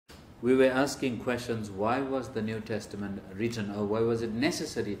we were asking questions, why was the New Testament written, or why was it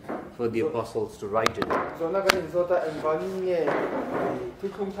necessary for the apostles to write it? So na kan so ta environment nge tu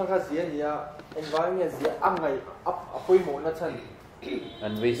khung thang kha zia nia environment zia angai apoi mo na chan.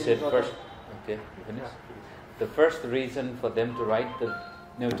 And we said first, okay, finish. The first reason for them to write the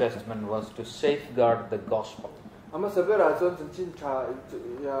New Testament was to safeguard the gospel. Ama sabera chon chin cha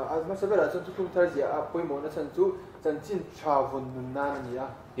ya ama sabera chon tu khung thar zia apoi mo na chan chu chin cha vun na nia.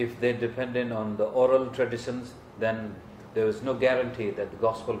 If they depended on the oral traditions, then there was no guarantee that the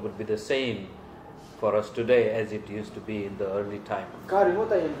gospel would be the same for us today as it used to be in the early time. Kari mo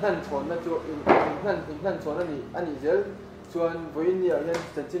ta in han chon na chu in han chon ani zel chuan voin ya yan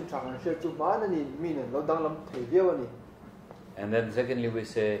chin cha kan she chu ma na ni mi ne lo dang lam thei viaw ni. And then secondly we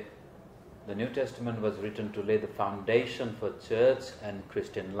say the New Testament was written to lay the foundation for church and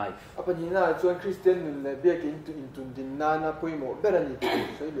Christian life. Apa ni na chuan Christian nun le bia kin tu in tun din na na poi mo berani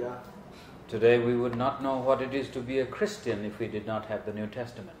sei bia. Today we would not know what it is to be a Christian if we did not have the New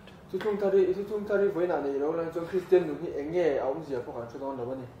Testament. Tu tung tari voi na nei lo lan chuan Christian nun ni enge aum zia po kan chu don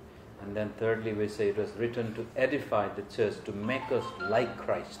lo ni. And then thirdly we say it was written to edify the church, to make us like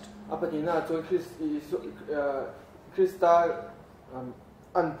Christ. Apa ni na chuan Christa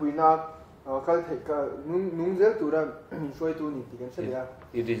an pui na kal thei ka nung zel tu ra soi tu ni ti kan se ya.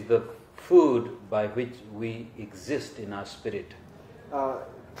 It is the food by which we exist in our spirit.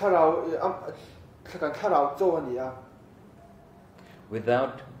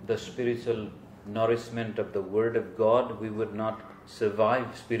 Without the spiritual nourishment of the Word of God, we would not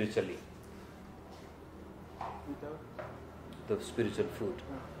survive spiritually. The spiritual food.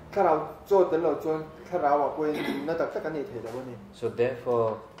 So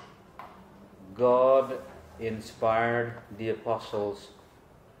therefore, God inspired the apostles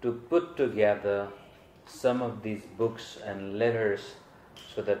to put together some of these books and letters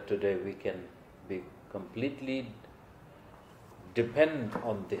so that today we can be completely depend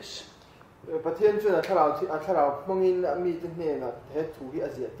on this. So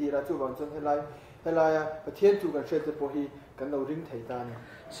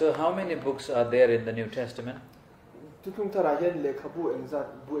how many books are there in the New Testament?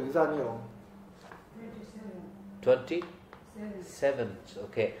 27.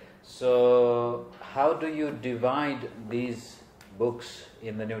 Okay. So how do you divide these books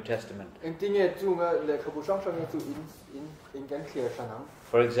in the New Testament?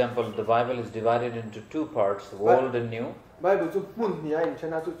 For example, the Bible is divided into two parts, the Old and New.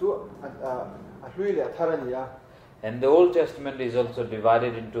 And the Old Testament is also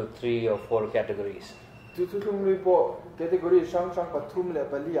divided into 3 or 4 categories. In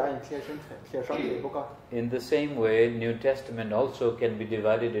the same way, New Testament also can be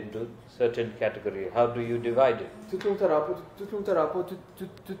divided into certain category. How do you divide it?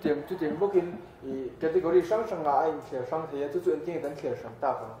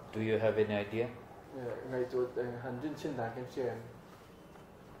 Do you have any idea?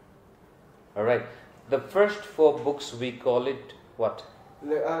 All right. The first 4 books we call it what?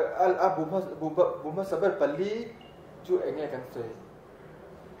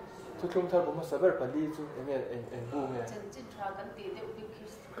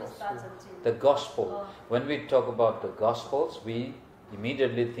 The Gospel. When we talk about the Gospels, we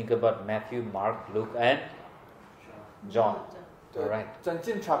immediately think about Matthew, Mark, Luke, and John. All right.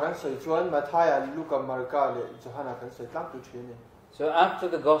 So after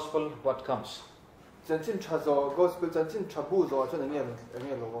the Gospel, what comes?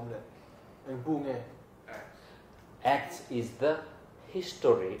 Acts is the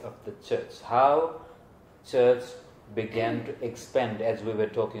history of the church. How church began to expand, as we were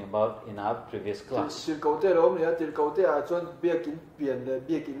talking about in our previous class.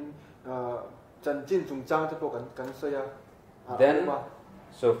 Then,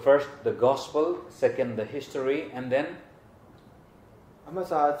 so first the Gospel, second the history, and then we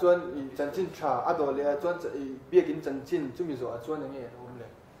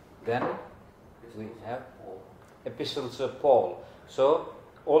have epistles of Paul. So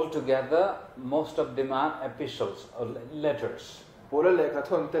altogether, most of them are epistles or letters.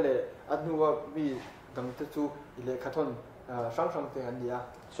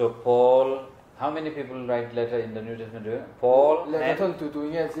 So Paul, how many people write letter in the New Testament? Paul and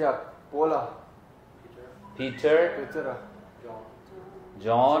Peter,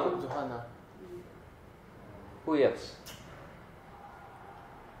 John, who else?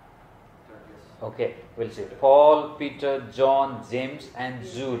 Okay, we'll see. Paul, Peter, John, James, and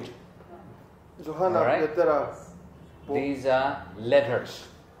Jude. All right? These are letters.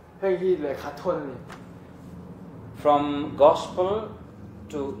 From Gospel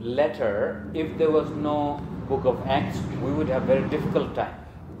to letter, if there was no book of Acts, we would have very difficult time.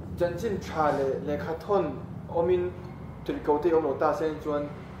 chân chính cha le khát thon omin từ cầu tây ông nội ta sen chuan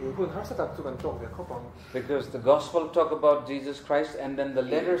hun har sa tak chu kan tok ve kho pang. Because the gospel talk about Jesus Christ and then the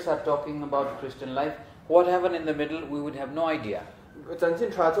letters are talking about Christian life. What happened in the middle, we would have no idea. chân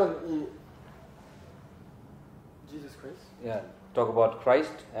chính cha chuan i Jesus Christ. Yeah, talk about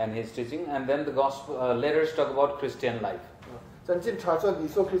Christ and his teaching, and then the gospel letters talk about Christian life. chân chính cha chuan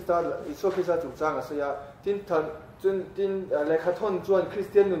Iso Christa chu chang a ya tin than chun tin le khát thon chuan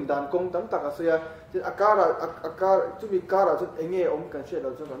Christian nun dan kong tam tak a ya tin akara chu mi kara chu enge om kan she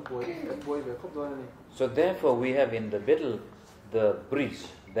lo chu kan boi ve khop do ni. So therefore we have in the middle the breach,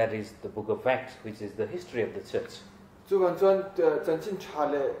 that is the book of Acts, which is the history of the church. chu kan chuan chân chính cha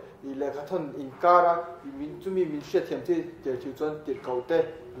le khát thon in kara min chu mi min she thiam thi te chu chuan tir kau te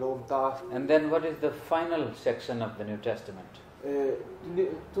lo om ta. And then what is the final section of the New Testament?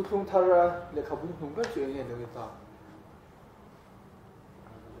 Tu thung thara le khabun hung ka chu enge le ta.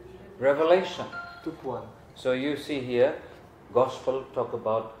 Revelation. Tu puan. So you see here, gospel talk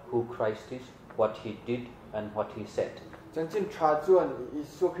about who Christ is, what he did, and what he said. chân chính cha chuan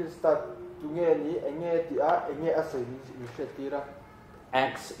Iso Christa tu nge ni enge ti a enge a sei mi she ti ra.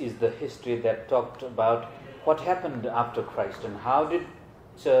 Acts is the history that talked about what happened after Christ and how did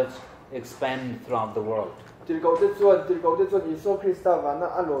church expand throughout the world. Til kau te chuan Iso Christa wa na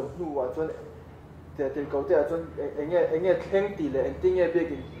alon nu wa chuan til kau te chuan enge thleng ti le en tinge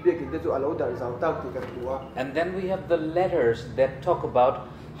bekin te chu alo dar zau tak ti kan tua. And then we have the letters that talk about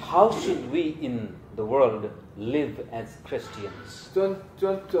how should we in the world live as Christians. chuan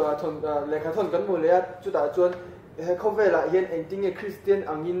thon le kha thon kan mu le chu da chuan he kho ve la hian en tinge Christian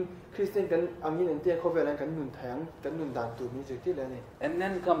kan angin en te kho ve la kan nun thang kan nun dan tu mi je ti le ni. And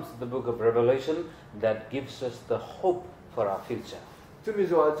then comes the book of Revelation that gives us the hope for our future. chu mi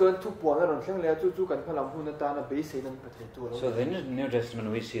zo chuan thu puan a ron thleng le chu kan phalam hun ta na be sei nan pathe tu lo. So in the New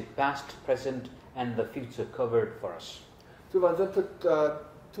Testament we see past, present, and the future covered for us. chu van chuan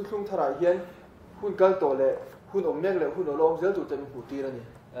thu thung thara hian hun kal to le hun om mek le hun olom zel tu tem hu ti ra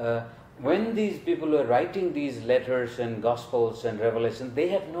ni. When these people were writing these letters and Gospels and Revelation, they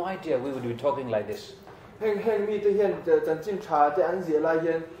had no idea we would be talking like this. heng mi te hian chân chính cha te an zia la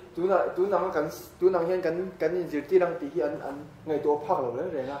hian tu nang hian kan in zir ti rang ti hi an ngai to phak lo le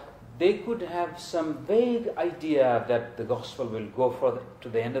re na. They could have some vague idea that the gospel will go to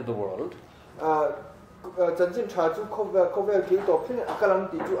the end of the world. chân chính cha chu kho ve ki to phin akalang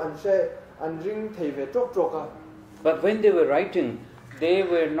ti chu an she an ring thei ve tok a. But when they were writing, they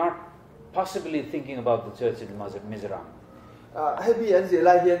were not possibly thinking about the church in Mizoram. He bi an zia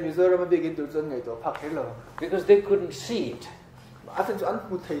la hian Mizoram begin tu chon ngai to phak he lo. Because they couldn't see it. A than chu an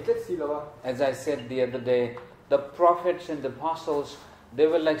hu thei tek si lo. As I said the other day, the prophets and the apostles, they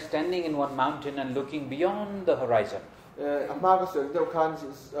were like standing in one mountain and looking beyond the horizon. Ma ka sel deu khan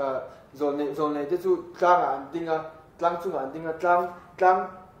zon nei te chu tlang an dinga tlang chu an dinga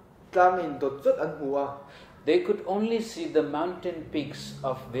tlang in dot zot an huwa. They could only see the mountain peaks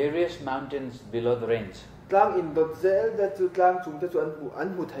of various mountains below the range. Tlang in dot zel da chu tlang chung te chu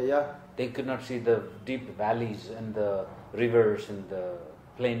an hu thaya. They could not see the deep valleys and the rivers and the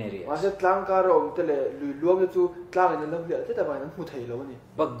plain areas. Ma se tlang ka ro te le lui luang chu tlang in lo le te ta ba an hu thei lo ni.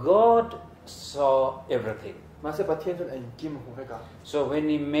 But God saw everything. Ma se pathian chon an kim hu he ka. So when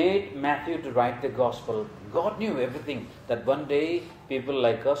he made Matthew to write the gospel, God knew everything, that one day people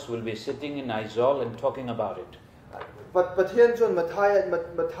like us will be sitting in Isol and talking about it. Pathian chon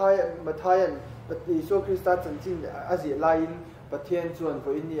Mathayan Iso Christa chan chin a zi lain pathian chuan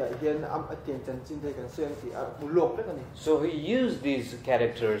vo in ya hian am atien chan chin te kan seng ti a mu lok le ni. So he used these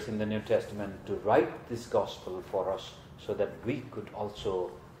characters in the New Testament to write this gospel for us so that we could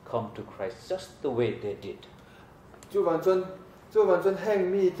also come to Christ just the way they did. Chu van chuan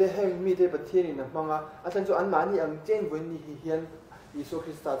heng mi te pathian in manga a chan chu an ma ni ang chen vo ni hi hian Iso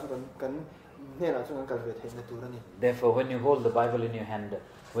Christa chu kan ne na chu kan ve thei na tu ra ni. Therefore, when you hold the Bible in your hand,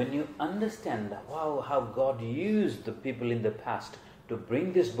 when you understand, wow, how God used the people in the past to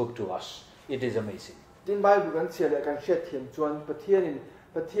bring this book to us, it is amazing. Tin Bible kan chia le kan shet thiam chuan pathian in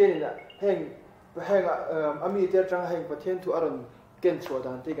heng ami te tang heng pathian tu aron ken chua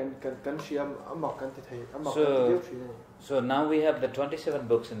dan te kan siam amak kan te thei amak kan te deu ni. So now we have the 27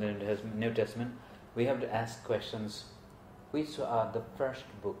 books in the New Testament. We have to ask questions. Which are the first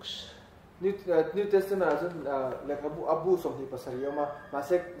books? New Testament azun le abu som hi pasariyo ma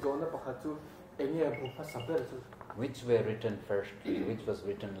sek zona pakhat chu enge bu pa saber chu. Which were written first, which was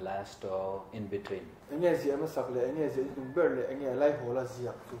written last, or in between? Enge zia ma sak le enge zia number le enge lai ho la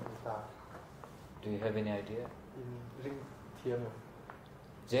zia chu ta. Do you have any idea? Ring thiam.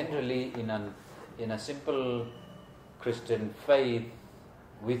 generally in a simple Christian faith,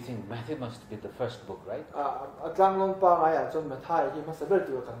 we think Matthew must be the first book, right? กลางลงปางไงจนมาท้ายที่มันสะเบิด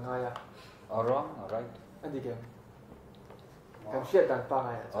ตัวกันไง Or wrong, or right? อันนี้เกี่ยวกับเชื่อกันปางไง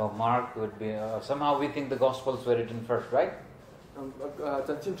Or Mark would be, somehow we think the Gospels were written first, right?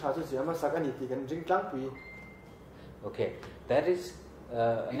 จันชิมชาสุดเสียมันสักอันนี้ตีกันจริงจังปี Okay, that is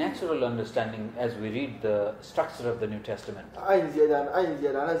a natural understanding as we read the structure of the New Testament. ไอ้เดียดาน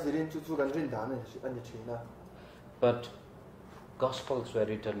นั่นสิรินจู่ๆกันรินดานอันนี้ชีนะ But Gospels were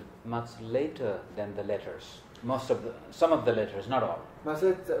written much later than the letters. Some of the letters, not all. มา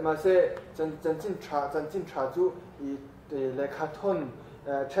เสจันชิมชาจู่อีเลขาทน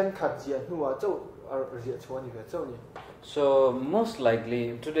เช่นขัดเจียนหัวเจ้าเรียชวนนี่เจ้านี่ So most likely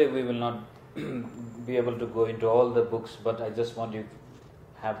today we will not be able to go into all the books, but I just want you to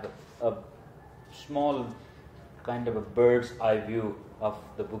have a small kind of a bird's eye view of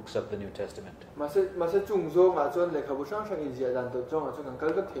the books of the New Testament. มาเสจุงโจงจนเลขาบุษช่างอินเดียดันตัวจงจนกัน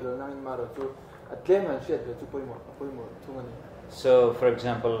ก็เทโลนั่งมาเราจู่เกมมันเชื่อจู่ป่วยหมดทุกอันนี้ So for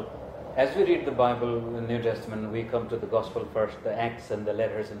example, as we read the Bible in the New Testament, we come to the Gospel first, the Acts and the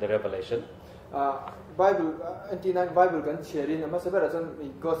letters and the Revelation. Bible อันที่นั่น Bible กันเชื่อรินมาเสเบอร์จันมี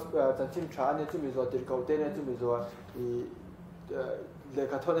ก็จันชิมชาเนี่ยจุมีโจติดเขาเต้เนี่ยจุมีโจเล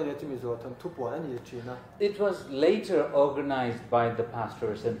ขาทนเนี่ยจุมีโจทำทุบหัวนั่นนี่ชีนะ It was later organized by the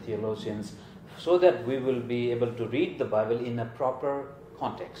pastors and theologians so that we will be able to read the Bible in a proper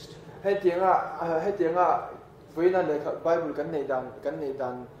context. ให้เตียงวันนั้นเลขา Bible กันในดั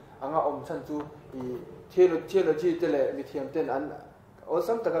นอ่างอมชันจูอีเทโลจีเตเลมีเทียมเต้นอันBut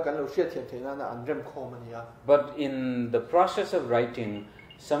in the process of writing,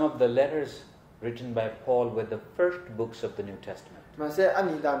 some of the letters written by Paul were the first books of the New Testament.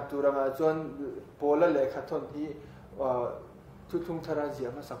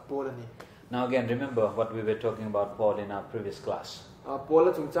 Now again, remember what we were talking about Paul in our previous class.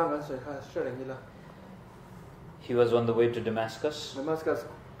 He was on the way to Damascus.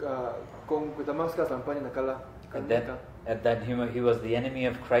 At that he was the enemy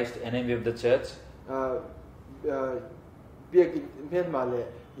of Christ, enemy of the church.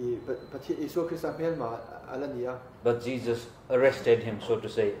 But Jesus arrested him, so to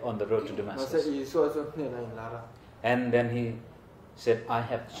say, on the road to Damascus. And then he said, I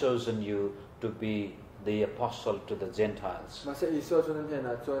have chosen you to be the apostle to the Gentiles.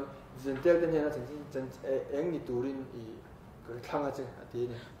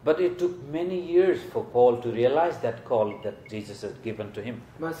 But it took many years for Paul to realize that call that Jesus had given to him.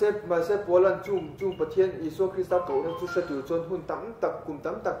 3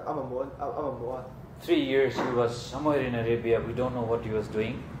 years he was somewhere in Arabia. We don't know what he was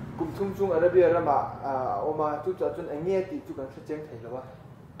doing.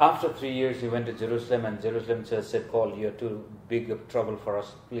 After 3 years he went to Jerusalem, and Jerusalem church said, Paul, you're too big of trouble for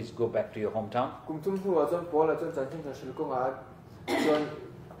us. Please go back to your hometown.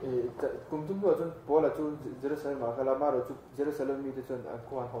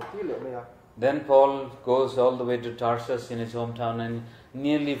 Then Paul goes all the way to Tarsus in his hometown, and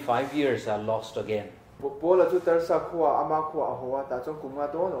nearly 5 years are lost again.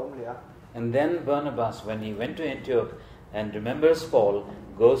 And then Barnabas, when he went to Antioch and remembers Paul,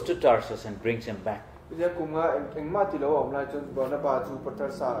 goes to Tarsus and brings him back.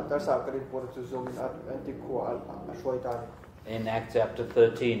 In Acts chapter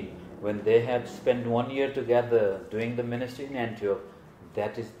 13, when they had spent 1 year together doing the ministry in Antioch,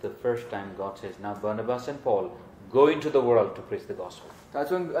 that is the first time God says, now Barnabas and Paul go into the world to preach the gospel.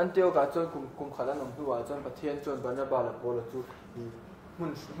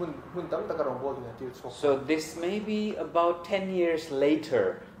 So this may be about 10 years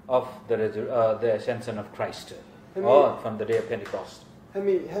later of the ascension of Christ, or from the day of Pentecost.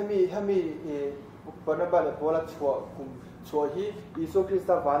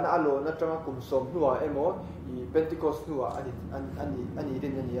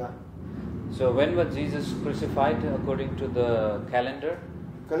 So when was Jesus crucified according to the calendar?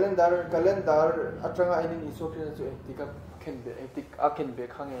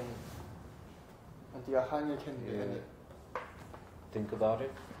 Think about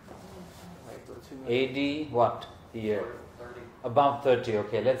it. AD what year? 30. About 30,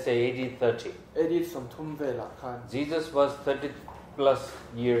 okay, let's say AD 30. Jesus was 30 plus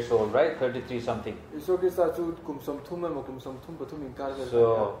years old, right? 33 something.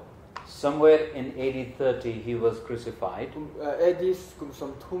 So somewhere in AD 30 he was crucified.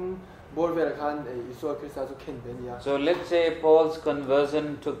 So let's say Paul's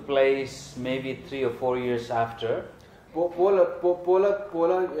conversion took place maybe 3 or 4 years after. Pola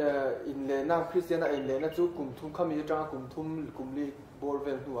in le na Christian in le na chu kum thum khami tang kum thum kumli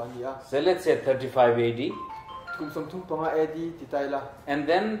borvel tu ania. So let's say 35 AD. Kum som thum panga AD titaila. And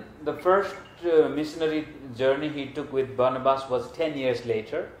then the first missionary journey he took with Barnabas was 10 years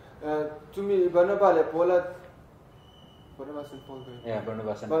later. Tumi Barnabas le Pola Barnabas and Paul. Yeah,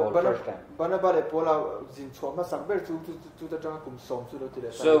 Barnabas and Paul first time. Barnabas le Pola zin choma sakber tu ta tang kum som su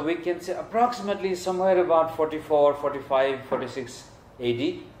tile. So we can say approximately somewhere about 44, 45, 46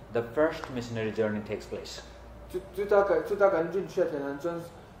 AD, the first missionary journey takes place. Tu ta kan jin chet han chon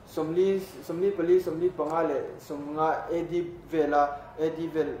somli pali somli pangale somnga AD vel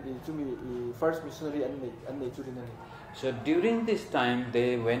tumi first missionary and churinani. So during this time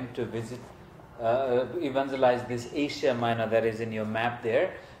they went to visit evangelize this Asia Minor that is in your map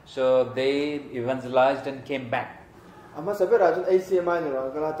there. So they evangelized and came back.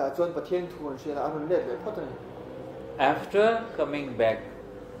 After coming back,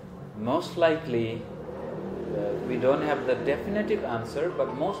 most likely, we don't have the definitive answer,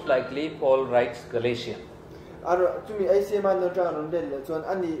 but most likely Paul writes Galatians.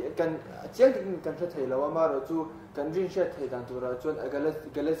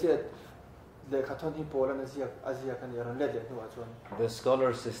 The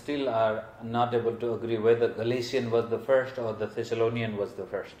scholars still are not able to agree whether Galatian was the first or the Thessalonian was the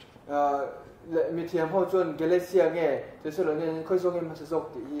first.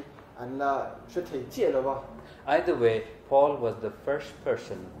 Either way, Paul was the first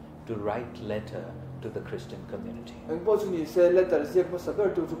person to write letter to the Christian community.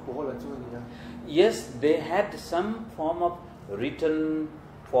 Yes, they had some form of written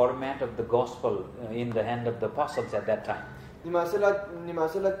format of the gospel in the hand of the apostles at that time.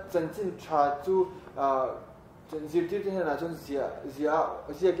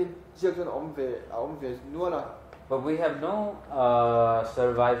 But we have no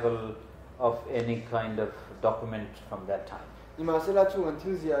survival of any kind of document from that time. So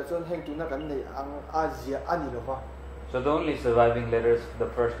the only surviving letters, the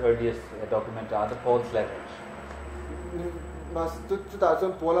first earliest document are the Paul's letters.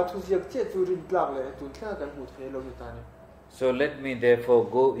 So let me therefore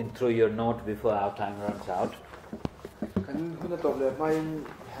go in through your note before our time runs out.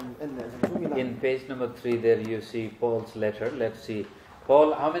 In page number 3 there you see Paul's letter. Let's see.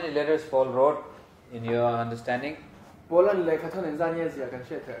 Paul, how many letters Paul wrote in your understanding? Okay,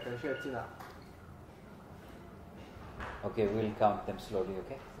 we'll count them slowly,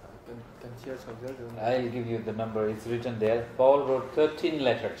 okay? I'll give you the number, it's written there. Paul wrote 13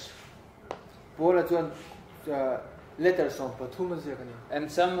 letters. And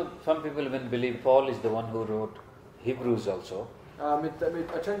some people even believe Paul is the one who wrote Hebrews also. If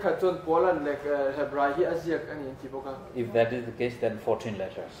that is the case, then 14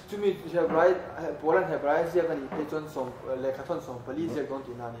 letters.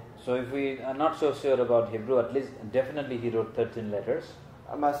 So if we are not so sure about Hebrew, at least definitely he wrote 13 letters.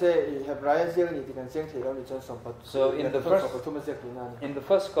 So in the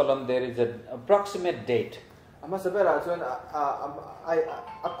first column there is an approximate date.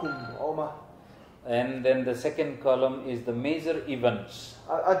 And then the second column is the major events.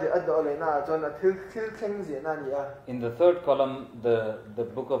 In the third column, the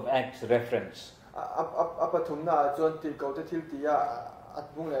book of Acts reference.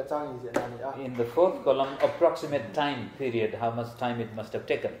 In the fourth column, approximate time period, how much time it must have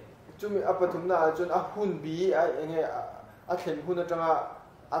taken. And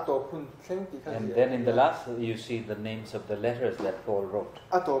then in the last, you see the names of the letters that Paul wrote.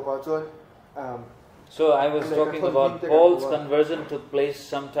 So I was talking about Paul's conversion took place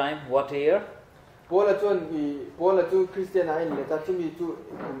sometime, what year?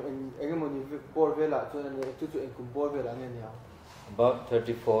 About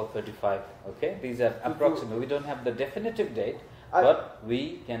 34, 35, okay? These are approximate. We don't have the definitive date, but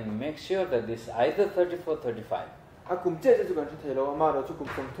we can make sure that this either 34, 35. And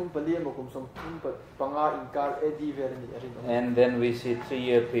then we see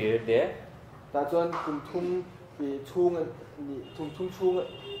 3-year period there. And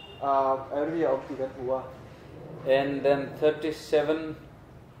then 37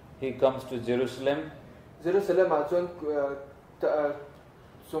 he comes to Jerusalem.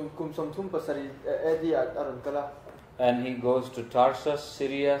 And he goes to Tarsus,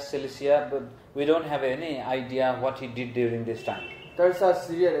 Syria, Cilicia, but we don't have any idea what he did during this time.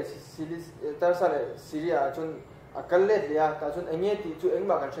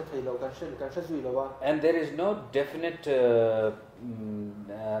 And there is no definite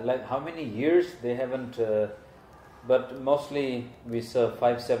like how many years they haven't but mostly we serve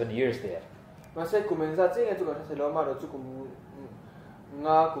 5-7 years there. mà sẽ cùng mình ra chính cái chỗ cái thế lo mà rồi chỗ cùng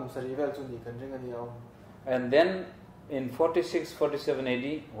nga cùng sari vel chỗ đi cần riêng anh nhau. And then in 46-47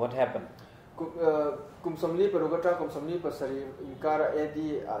 AD, what happened? Cùng sầm li pero cái cùng sầm li per sari inkara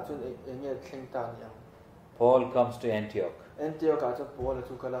edi à chỗ anh nghe theng ta nhau. Paul comes to Antioch. Antioch à chỗ Paul là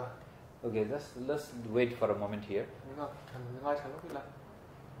chỗ cái là. Okay, let's wait for a moment here.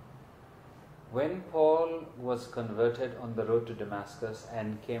 When Paul was converted on the road to Damascus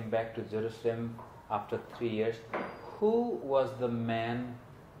and came back to Jerusalem after 3 years, who was the man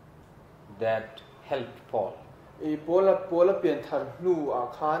that helped Paul? Paul pen than nu a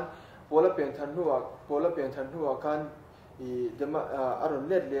khan, Paul pen than nu a khan. Aaron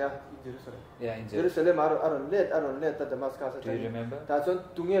led there in Jerusalem. Yeah, in Jerusalem. Aaron led at Damascus. Do you remember? That's when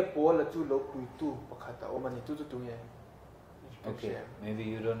tunge Paul la tu lo tu pakata o mani tu tunge. Okay, maybe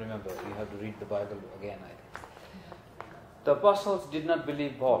you don't remember. You have to read the Bible again, I think. The apostles did not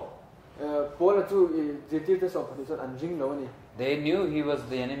believe Paul. Paul la tu jetir te so phani son anjing lo ni. They knew he was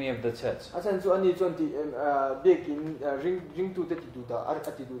the enemy of the church. Asan chu ani chon ti bekin ring tu te tu da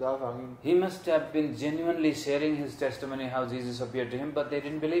ati tu da wangin. He must have been genuinely sharing his testimony how Jesus appeared to him, but they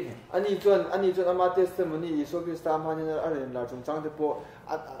didn't believe him. Ani chon ama testimony Yesu Christa manin aren la chung chang te po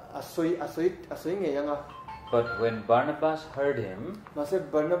asoi nge yanga. But when Barnabas heard him,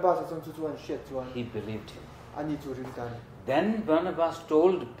 he believed him. Then Barnabas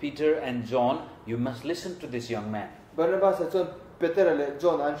told Peter and John, "You must listen to this young man."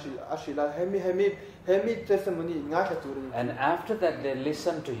 And after that they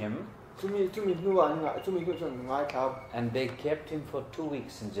listened to him, and they kept him for 2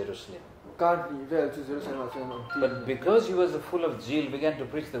 weeks in Jerusalem. But because he was full of zeal, began to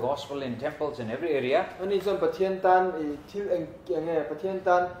preach the gospel in temples in every area. The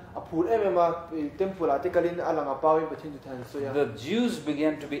Jews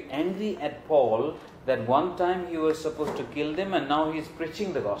began to be angry at Paul that one time he was supposed to kill them and now he is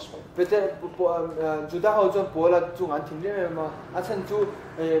preaching the gospel.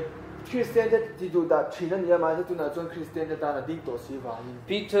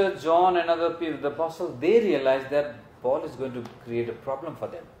 Peter, John and other people, the apostles, they realized that Paul is going to create a problem for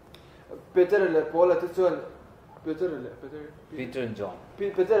them. Peter and John.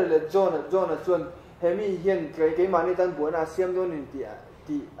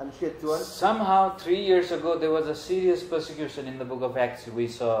 Somehow 3 years ago there was a serious persecution in the book of Acts. We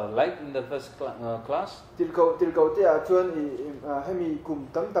saw like in the first class.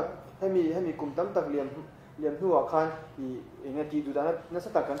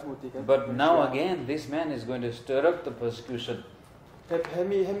 But now again this man is going to stir up the persecution.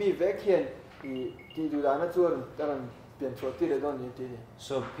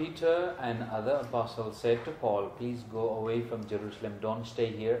 So Peter and other apostles said to Paul, "Please go away from Jerusalem, don't stay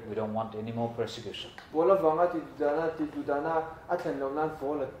here, we don't want any more persecution."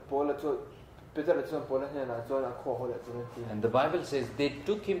 And the Bible says they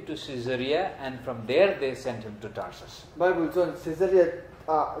took him to Caesarea and from there they sent him to Tarsus.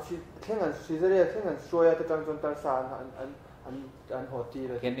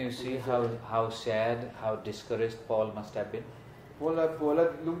 Can you see how sad, how discouraged Paul must have been?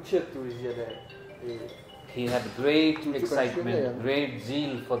 He had great excitement, great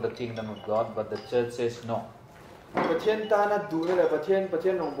zeal for the kingdom of God, but the church says no.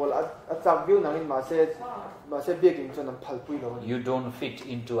 You don't fit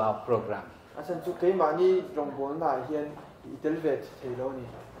into our program.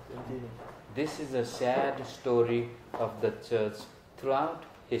 This is a sad story of the church throughout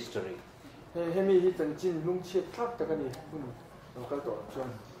history.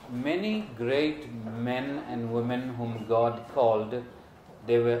 Many great men and women whom God called,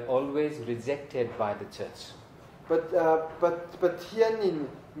 they were always rejected by the church.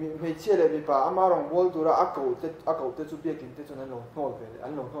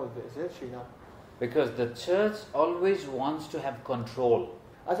 Because the church always wants to have control.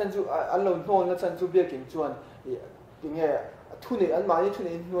 And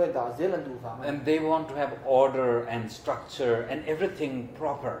they want to have order and structure and everything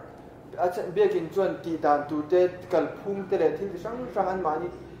proper.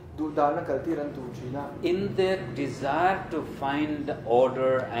 In their desire to find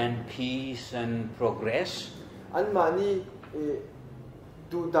order and peace and progress,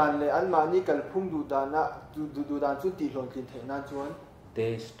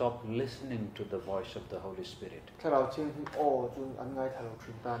 they stop listening to the voice of the Holy Spirit.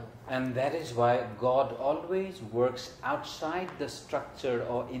 And that is why God always works outside the structure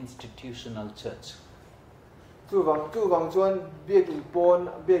or institutional church. chu wang chuan biak in pon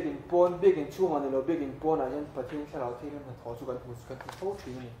biak in chu man lo biak in pon a yan pathian thla thi len tho chu kan tho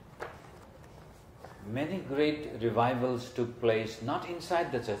thi ni. Many great revivals took place not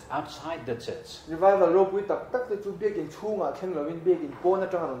inside the church, outside the church. Revival ro pui tak te chu biak in chunga thleng lo in biak in pon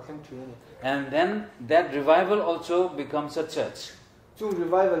atang an thleng thi ni. And then that revival also becomes a church. Chu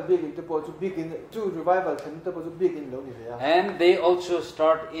revival biak in te po chu biak in chu revival thleng te po chu biak in lo ni ya. And they also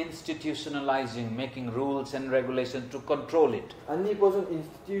start institutionalizing, making rules and regulations to control it. Ani po chu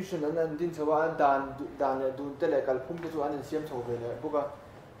institution an din chawa an dan dun te le kal phum te chu an siam chho ve le buka.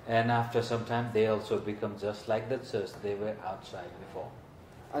 And after some time, they also become just like the church they were outside before.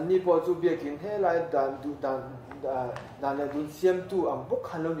 Ani po chu biak in he lai dan le dun siam tu am buk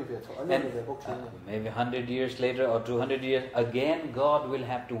khan lo ni ve cho an ni ve buk chu ni. Maybe 100 years later or 200 years, again God will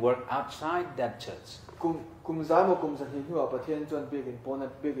have to work outside that church. Kum za mo kum sa hi hu pathian chuan biak in pon na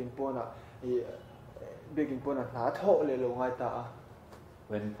tho le lo ngai ta.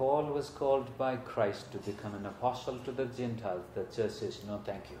 When Paul was called by Christ to become an apostle to the Gentiles, the church says, no,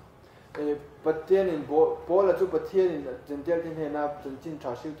 thank you. Pathian in Paul a chu pathian in Gentile tin he na chin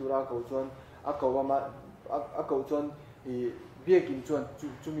tha sil tu ra ko chuan a ko chuan biak in chuan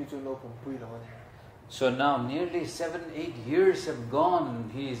chu mi chuan lo pum pui lo ni. So now nearly 7-8 years have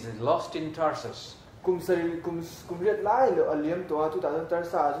gone. He is lost in Tarsus. Kum let lai lo aliam to a tu ta tar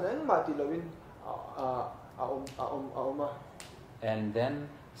sa chuan an ma ti lo in a And then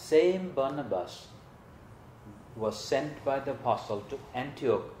same Barnabas was sent by the apostle to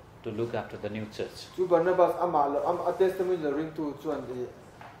Antioch to look after the new church. Chu Barnabas a testimony the ring to chuan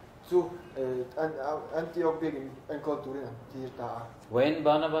chu Antioch biak in ko tu rin ti ta. When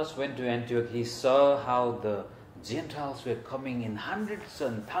Barnabas went to Antioch, he saw how the Gentiles were coming in hundreds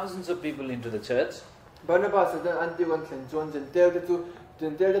and thousands of people into the church. Barnabas at Antioch and St. John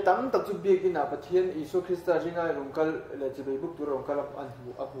Gentile the tam tak chu biak in a pathian Isu Christa ringa rongkal le chebe buk tu rongkal an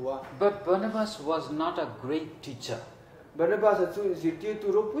huwa. But Barnabas was not a great teacher. Barnabas chu ziti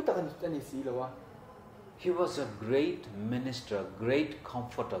tu ro pui tak ani si lo wa. He was a great minister, great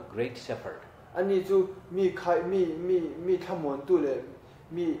comforter, great shepherd. Ani chu mi thamon tu le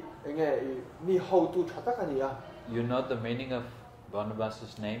mi ho tu thatak ani ya. You know the meaning of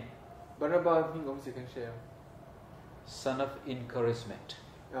Barnabas' name? Barnabas mi ngom se kan share. Son of encouragement.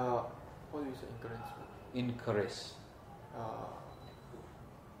 What do you say encouragement? Encourage.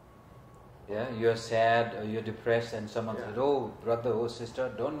 Yeah, you're sad or you're depressed and someone said, oh brother, oh sister,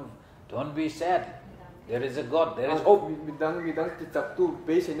 don't be sad. There is a God, there is hope.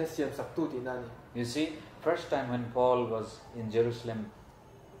 You see, first time when Paul was in Jerusalem,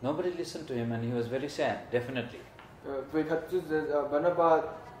 nobody listened to him and he was very sad, definitely.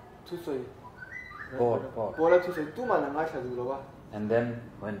 Paul. And then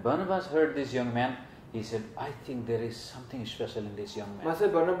when Barnabas heard this young man, he said, I think there is something special in this young man.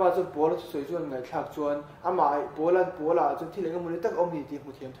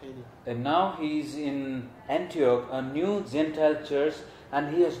 And now he is in Antioch, a new Gentile church,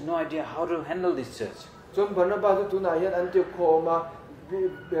 and he has no idea how to handle this church.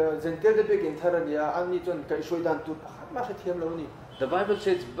 The Bible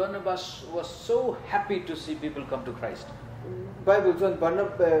says Barnabas was so happy to see people come to Christ. Bible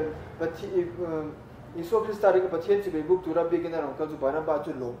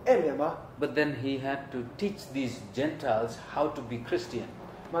But then he had to teach these Gentiles how to be Christian.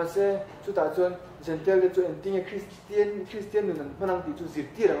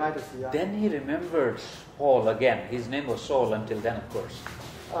 Then he remembered Paul again. His name was Saul until then, of course.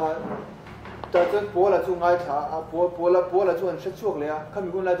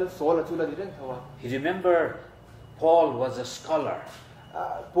 He remembered Paul was a scholar.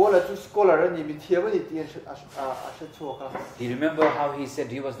 He remembered how he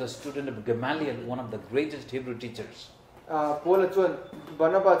said he was the student of Gamaliel, one of the greatest Hebrew teachers. And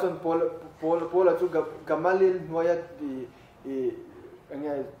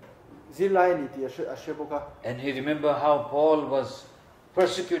he remembered how Paul was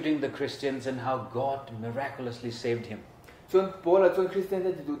persecuting the Christians and how God miraculously saved him. So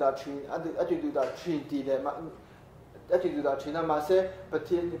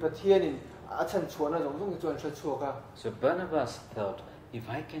Barnabas thought, if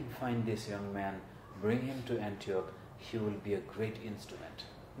I can find this young man, bring him to Antioch, he will be a great instrument.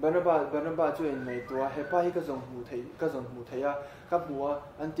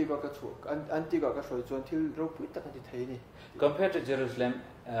 Compared to Jerusalem,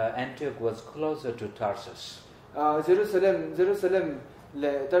 Antioch was closer to Tarsus. Jerusalem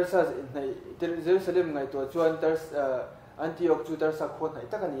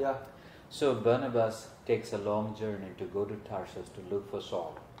So Barnabas takes a long journey to go to Tarsus to look for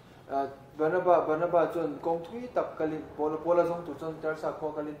Saul. Barnabas chun kong thui tak kalin pola jong tu chun Tarsa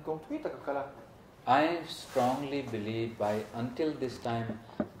kho kalin kong thui tak kala. I strongly believe until this time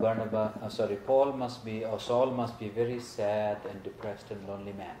Saul must be very sad and depressed and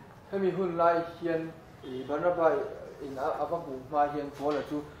lonely man. Hemi hun lai hian Barnabas in abaku ma hian pola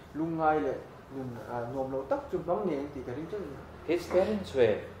chu lungai le nom lo tak chu bang neng ti ka ring chun. His parents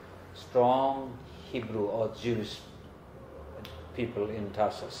were strong Hebrew or Jewish people in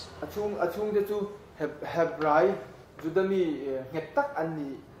Tarsus. Achung de chu Hebrai judami ngetak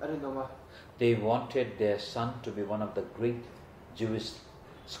anni arinoma. They wanted their son to be one of the great Jewish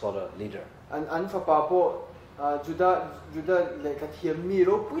scholar leader. An fa pa po juda le ka thiam mi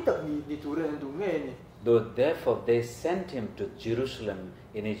ro pui tak ni tu ren du nge ni. Therefore they sent him to Jerusalem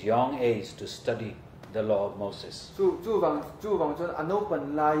in his young age to study the law of Moses. Chu wang chon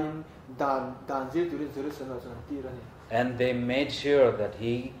anopan lain dan zil tu ren Jerusalem chon ti ran. And they made sure that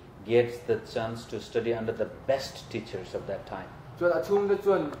he gets the chance to study under the best teachers of that time. Chon achung de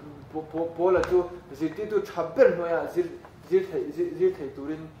chon pola chu ziti tu chabber noya zil thei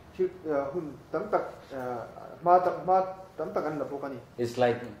turin hun tam tak ma tam tak an la pokani. It's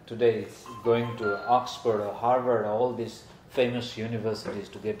like today going to Oxford or Harvard, all these famous universities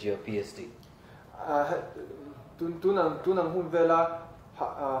to get your PhD. Tunang hun vela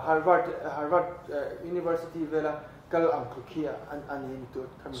Harvard University vela kal ang khukia an to.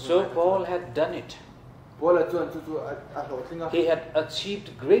 So Paul had done it. He had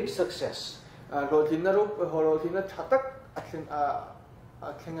achieved great success.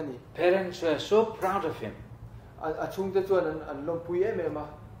 Parents were so proud of him.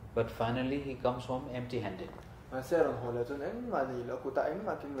 But finally he comes home empty-handed.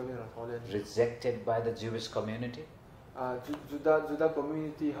 Rejected by the Jewish community.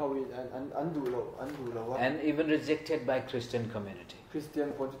 And even rejected by Christian community.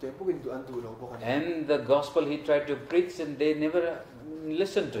 And the gospel he tried to preach and they never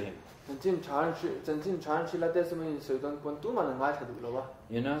listened to him.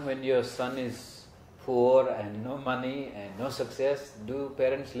 You know, when your son is poor and no money and no success, do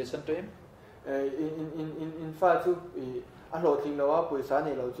parents listen to him? In fact,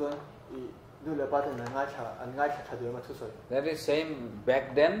 that is same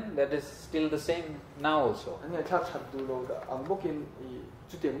back then, that is still the same now also.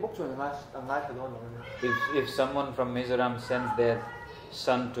 If someone from Mizoram sends their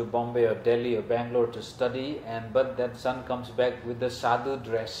son to Bombay or Delhi or Bangalore to study, but that son comes back with the sadhu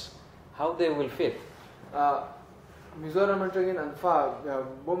dress, how they will feel? Mizoram and fa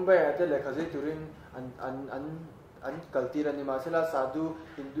Bombay at the Lekaziturin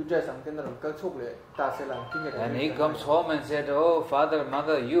and he comes home and said, "Oh, father,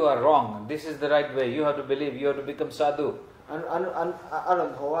 mother, you are wrong. This is the right way. You have to believe. You have to become sadhu."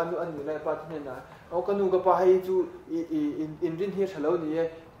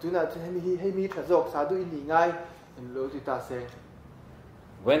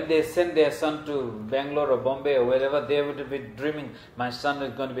 When they send their son to Bangalore or Bombay or wherever, they would be dreaming, my son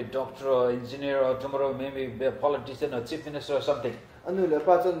is going to be a doctor or engineer or tomorrow maybe be a politician or chief minister or something. But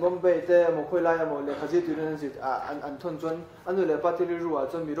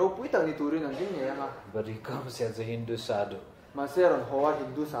he comes as a Hindu sadhu. They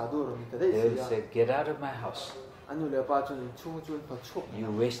will say, "Get out of my house.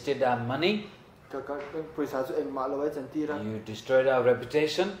 You wasted our money. You destroyed our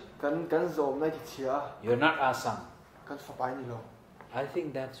reputation. You're not our son." I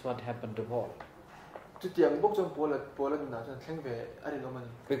think that's what happened to Paul.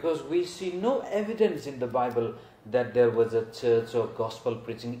 Because we see no evidence in the Bible that there was a church or gospel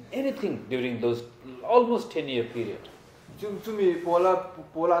preaching, anything during those almost 10-year period.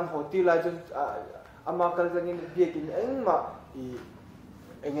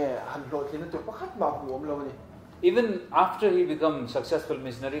 Even after he becomes successful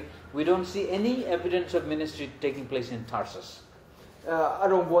missionary, we don't see any evidence of ministry taking place in Tarsus. Why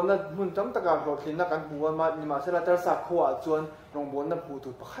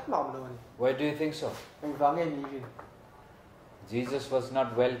do you think so? Jesus was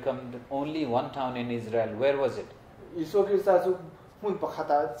not welcomed only one town in Israel. Where was it?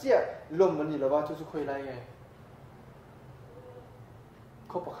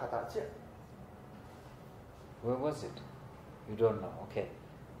 Where was it? You don't know. Okay.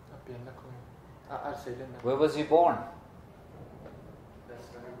 Where was he born?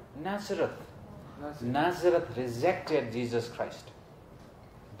 Nazareth. Nazareth rejected Jesus Christ.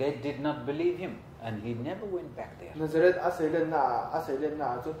 They did not believe him. and he never went back there. Nazareth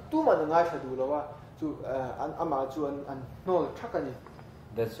Aselena so tu man ngai thadu lawa chu an ama chu an no thakani.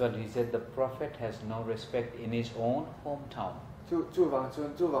 That's what he said. The prophet has no respect in his own hometown. Chu wang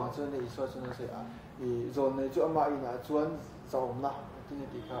chun ni so chun se I zone ne chu ama ina chuan zaum na tin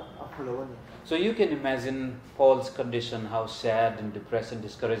ti kha apulo ni. So you can imagine Paul's condition, how sad and depressed and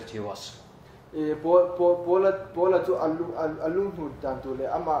discouraged he was. Pola chu alung hu dan tu le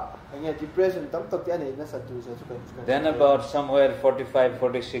ama nge depression tam tak ti ani na sa tu sa chu. Then about somewhere 45,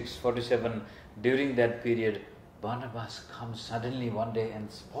 46, 47, during that period, Barnabas comes suddenly one day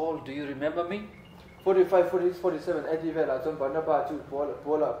and says, Paul, do you remember me? 45, 46, 47, 80 vela chun Barnabas chu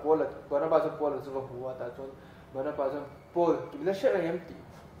Barnabas chu Paul chu huwa ta chun Barnabas chu Paul kibla share empty.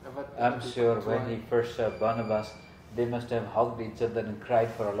 I'm sure when he first saw Barnabas, they must have hugged each other and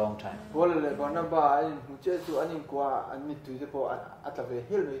cried for a long time.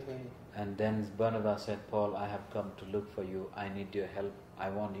 And then Barnabas said, Paul, I have come to look for you. I need your help. I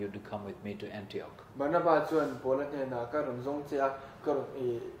want you to come with me to Antioch.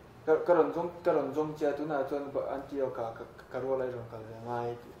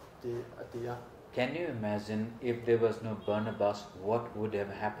 Can you imagine if there was no Barnabas, what would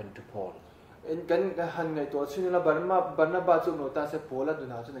have happened to Paul?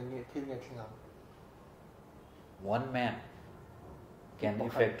 One man can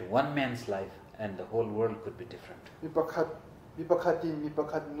affect one man's life and the whole world could be different.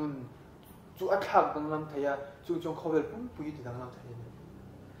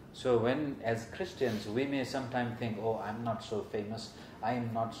 So when as Christians we may sometimes think, oh, I'm not so famous, I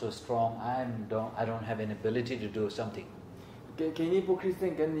am not so strong, I don't have an ability to do something.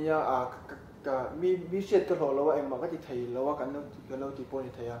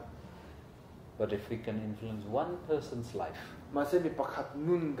 But if we can influence one person's life, we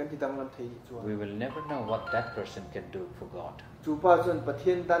will never know what that person can do for God.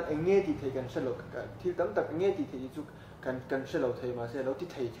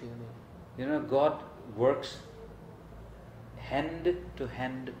 You know, God works hand to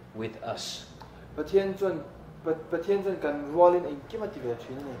hand with us.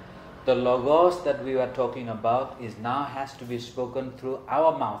 The logos that we were talking about is now has to be spoken through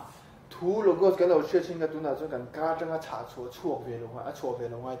our mouth.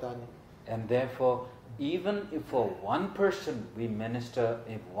 And therefore, even if for one person we minister,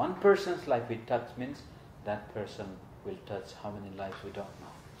 if one person's life we touch, means that person will touch how many lives we don't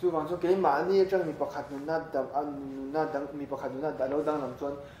know.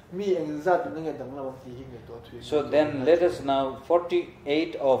 So then let us now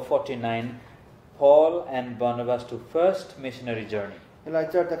 48 or 49, Paul and Barnabas to first missionary journey.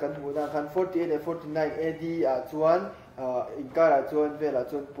 Right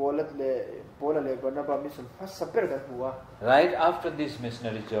after this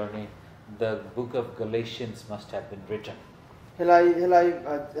missionary journey, the book of Galatians must have been written.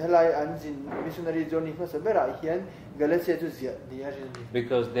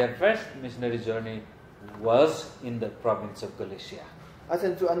 Because their first missionary journey was in the province of Galatia.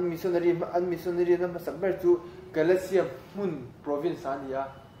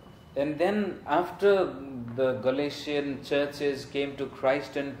 And then after the Galatian churches came to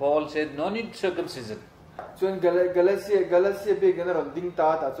Christ and Paul said, no need circumcision.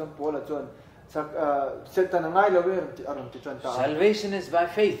 Salvation is by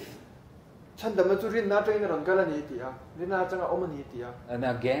faith. And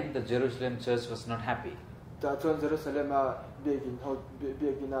again the Jerusalem church was not happy.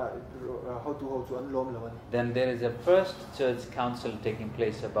 Then there is a first church council taking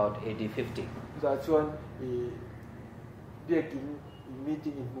place about AD 50.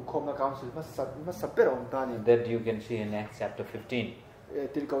 That you can see in Acts chapter 15.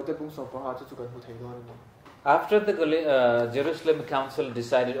 After the Jerusalem council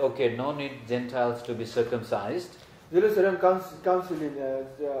decided, okay, no need Gentiles to be circumcised. Jerusalem council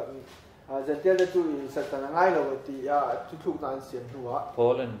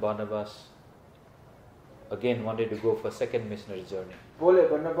Paul and Barnabas again wanted to go for second missionary journey. But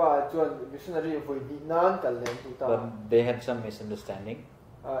they had some misunderstanding.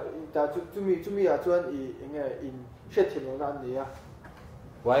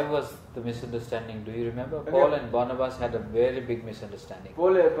 Why was the misunderstanding? Do you remember? Paul and Barnabas had a very big misunderstanding.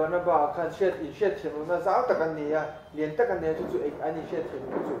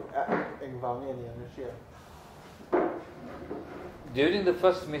 During the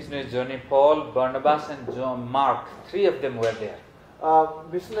first missionary journey, Paul, Barnabas and John, Mark, three of them were there.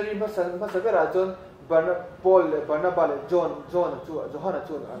 Paul le Barnabas le John Johanna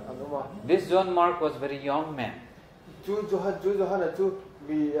chu anuma This John Mark was very young man. Johanna chu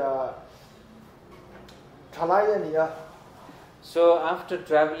bi thalai ania. So after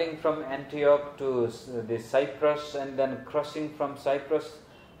traveling from Antioch to the Cyprus and then crossing from Cyprus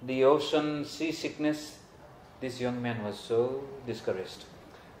the ocean seasickness, this young man was so discouraged.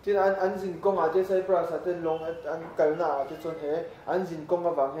 Tin an jin kong a te Cyprus a te long an kalna a te chon he an jin kong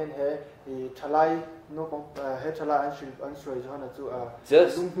a wang hen he I thalai no kong he thalai an shroi Johanna chu a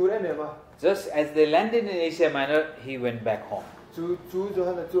lung hure me ma. Just as they landed in Asia Minor, he went back home. Chu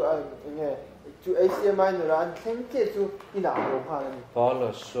Johanna chu a nge chu Asia Minor an theng ke chu ina ro pha ni. Paul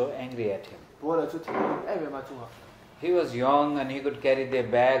was so angry at him. Paul chu theng ai me ma chu. He was young and he could carry their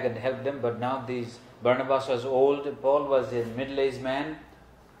bag and help them, but now Barnabas was old, Paul was a middle-aged man.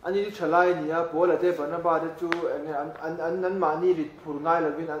 Ani ri thalai nia Paul ate Barnabas chu an mani ri phur ngai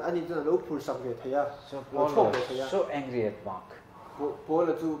lovin ani chu lo phur sak ve theya. So Paul was so angry at Mark. Paul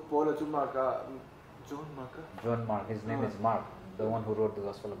chu Mark John Mark. His name is Mark, the one who wrote the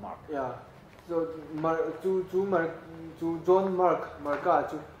Gospel of Mark. Yeah. So John Mark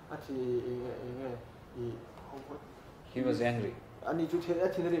chu ati He was angry. Ani chu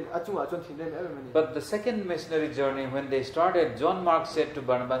thinrin achunga chon thinren emani. But the second missionary journey, when they started, John Mark said to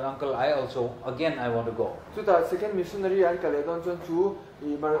Barnabas, "Uncle, I want to go." So the second missionary an kale don chon chu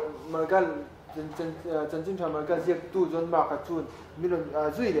margal chen margal jek tu John Mark chu milon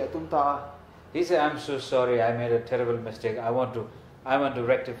zui le tum ta. He said, "I'm so sorry, I made a terrible mistake. I want to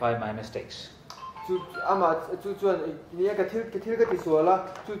rectify my mistakes." Chu ama chu chuan ni ka thil ka ti so la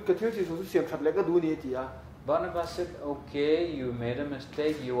chu ka thil chi so siam that le ka du ni ti a. Barnabas said, "Okay, you made a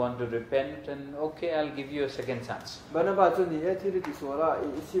mistake, you want to repent, and okay, I'll give you a second chance." Barnabas chu ni e thil ti so la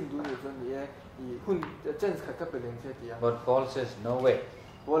I sim du ni chu ni e hun chen kha ka peleng che ti a. But Paul says, "No way.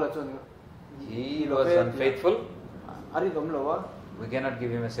 Paul chun He was unfaithful. Ari dom lo wa. We cannot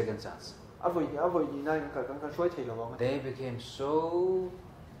give him a second chance." Avoi ni na ka shoi thei lo wa. They became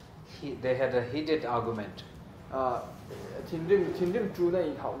they had a heated argument. Thinrim chu na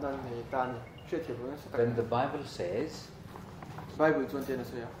I hau nan ne ta ni. When the Bible says, Bible chon te na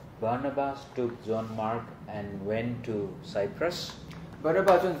so ya. Barnabas took John Mark and went to Cyprus.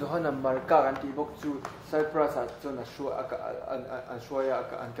 Barnabas chon Johanna Mark an ti bok chu Cyprus a chon a shua ya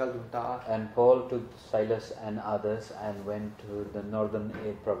an kal dum ta. And Paul took Silas and others and went to the northern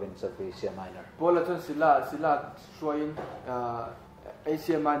province of Asia Minor. Paul chon sila shua in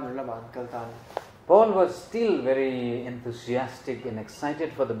Asia Minor la man kal ta. Paul was still very enthusiastic and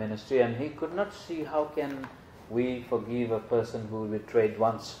excited for the ministry, and he could not see how can we forgive a person who betrayed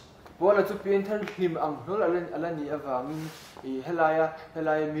once. Paul chu pin than him ang hol alani awang I helaya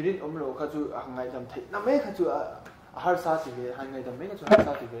mirin omlo kha chu hangai dam thei na me kha chu har sa ti ve hangai dam me kha chu har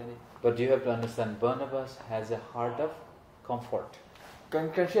sa ti ve ni. But you have to understand, Barnabas has a heart of comfort.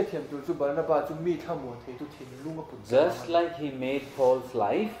 Kan she thiam chu Barnabas chu mi thamo thei tu thin lunga pu. Just like he made Paul's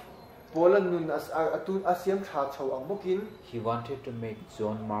life, Paul nun asiam tha chau ang bokin. He wanted to make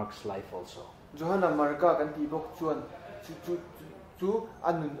John Mark's life also. Johanna Marka kan ti bok chuan chu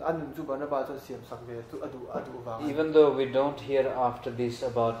anun chu Barnabas chu siam sak ve tu adu wa. Even though we don't hear after this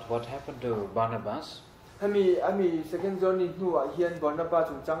about what happened to Barnabas, ami second journey nu a hian Barnabas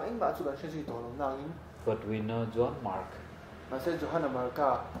chu chang eng ma chu kan shi to lo nang. but we know John Mark. Johanna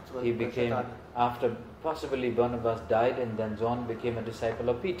Marka He became, after possibly Barnabas died, and then John became a disciple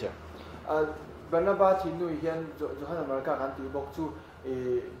of Peter. Barnabas nu hian Johanna Marka kan ti bok chu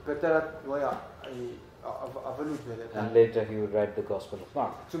Peter loya avalut vele. And later he would write the Gospel of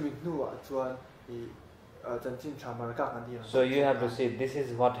Mark. So you have to see, this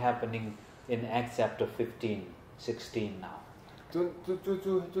is what happening in Acts chapter 15, 16 now. So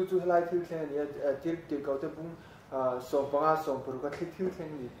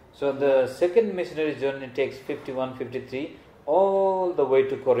the second missionary journey takes 51, 53, all the way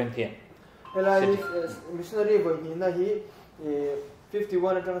to Corinthian. Missionary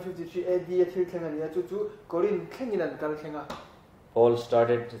 51 and 53 AD. Paul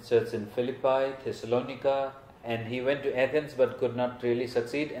started the church in Philippi, Thessalonica, and he went to Athens but could not really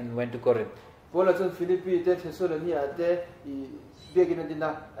succeed and went to Corinth. Paul at Philippi, Thessalonica,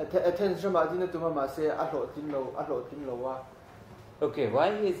 Athens, Okay, why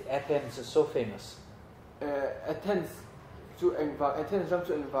is Athens so famous? Athens to Athens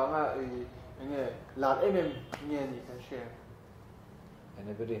to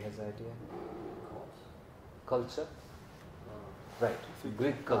Anybody has idea? Culture? Right,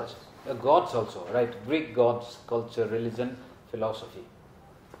 Greek culture. Gods also, right? Greek gods, culture, religion, philosophy.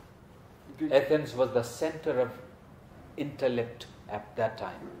 Athens was the center of intellect at that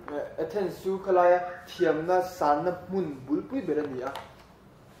time. Athens su khalaya thiam na san na mun bulpui berania.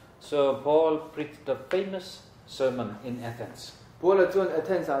 So Paul preached a famous sermon in Athens. Paul chuan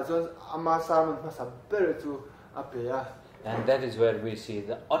Athens a chuan ama sermon ma sam ber chu apea. And that is where we see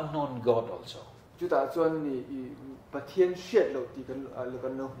the unknown God also. Chu ta chuan ni pathian shet lo ti kan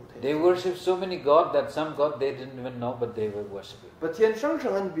no hu the. They worship so many gods that some God they didn't even know, but they were worshiping. Pathian sang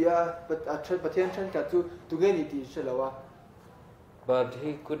sang an bia pathian chan ka chu tu ge ni ti shelawa. But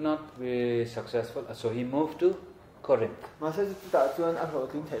he could not be successful, so he moved to Corinth.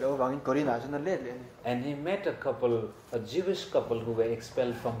 And he met a Jewish couple who were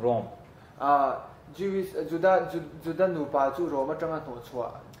expelled from Rome.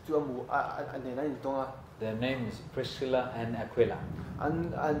 Their name is Priscilla and Aquila.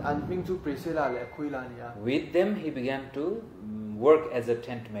 With them he began to work as a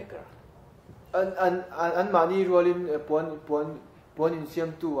tent maker.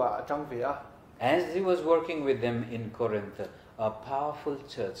 As he was working with them in Corinth, a powerful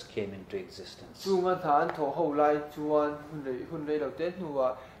church came into existence. So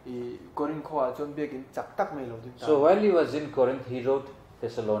while he was in Corinth, he wrote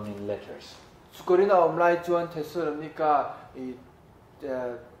Thessalonian letters.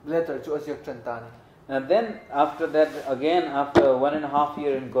 And then after that, again after 1.5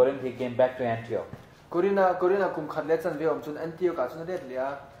 years in Corinth, he came back to Antioch.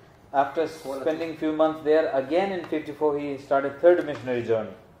 After spending few months there, again in 54 he started third missionary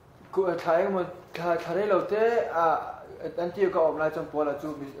journey.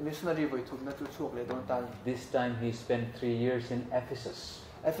 This time he spent 3 years in Ephesus.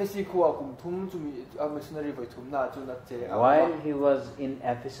 While he was in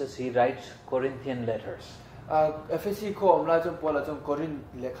Ephesus, he writes Corinthian letters.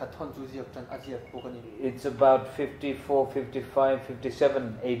 It's about 54, 55,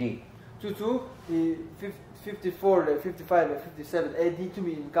 57 AD. 54, 55, 57 AD to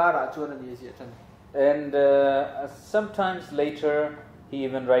be in Gara. And sometimes later he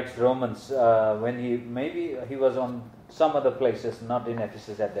even writes Romans when maybe he was on some other places, not in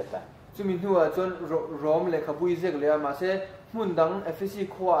Ephesus at that time.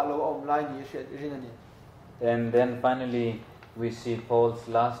 And then finally we see Paul's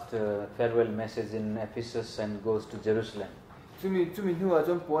last farewell message in Ephesus and goes to Jerusalem. In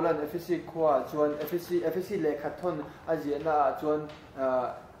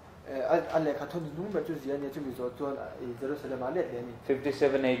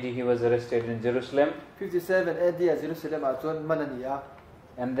 57 AD he was arrested in Jerusalem. 57 AD Jerusalem.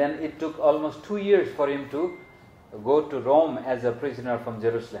 And then it took almost 2 years for him to go to Rome as a prisoner from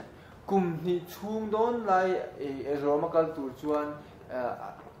Jerusalem.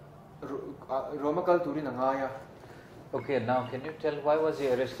 Okay, now can you tell why was he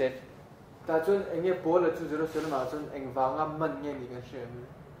arrested? Do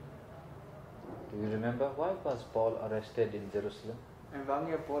you remember why was Paul arrested in Jerusalem?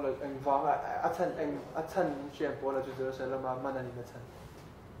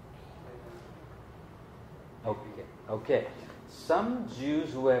 Okay. Some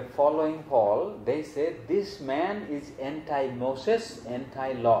Jews who were following Paul, they said this man is anti-Moses,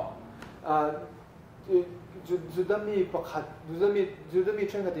 anti-law.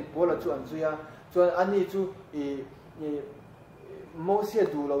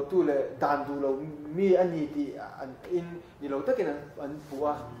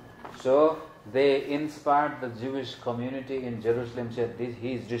 So they inspired the Jewish community in Jerusalem, said this,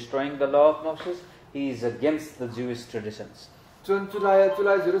 he is destroying the law of Moses, he is against the Jewish traditions.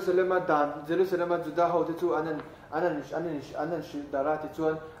 Jerusalem Judah how to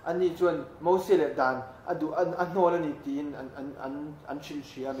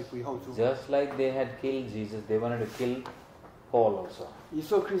just like they had killed Jesus, they wanted to kill Paul also.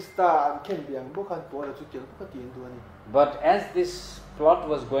 But as this plot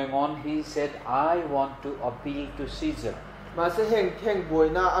was going on, he said, I want to appeal to Caesar.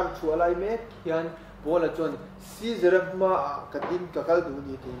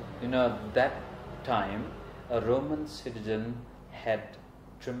 You know, that time a Roman citizen had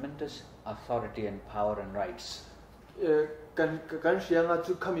tremendous authority and power and rights. The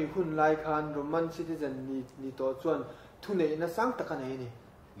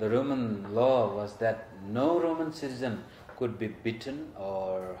Roman law was that no Roman citizen could be beaten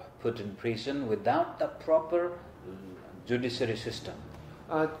or put in prison without the proper judiciary system.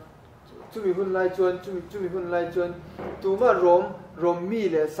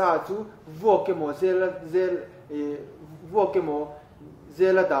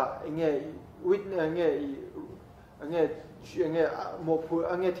 chuyện nghe một phụ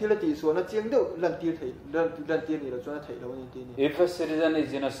anh nghe thi là tỷ số nó chiếm được lần tiền thì lần tiền thì là cho nó thấy đâu như thế này. If a citizen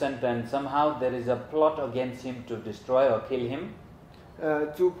is innocent and somehow there is a plot against him to destroy or kill him,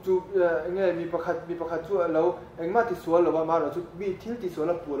 chú anh nghe mi bạc khát chú lâu anh mà tỷ số là mà rồi chú bị thiếu tỷ số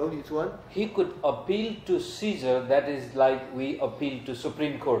là phụ lâu đi xuống. he could appeal to Caesar, that is like we appeal to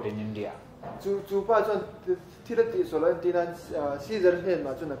Supreme Court in India. chú ba cho thi là tỷ số là tiền anh Caesar hiện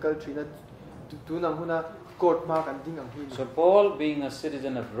mà cho nó cái chuyện là tu nằm huna court mà cần tiếng anh hin. So Paul, being a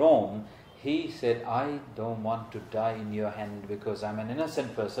citizen of Rome, he said, I don't want to die in your hand because I'm an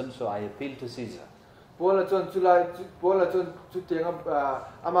innocent person, so I appeal to Caesar. Paul là chọn chú lại Paul là chọn chú tiếng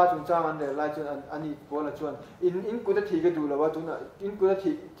ama chúng ta anh để lại chọn anh đi Paul là chọn in cũng đã thi cái đủ làว่าchúng ta in cũng đã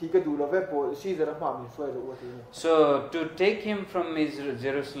thi cái đủ là về Paul Caesar là mà mình phải rồi vậy. So to take him from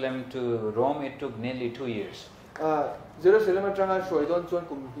Jerusalem to Rome, it took nearly 2 years. Jerusalem trang anh soi đón chọn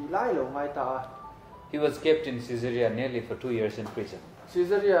cùng đi lại lâu ngay ta. He was kept in Caesarea nearly for 2 years in prison.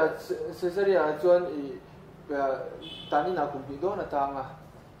 Caesarea chọn tani na cùng đi đó là tang à.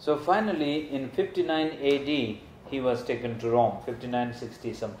 So finally, in 59 AD, he was taken to Rome,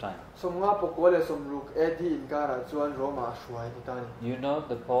 59-60 sometime. You know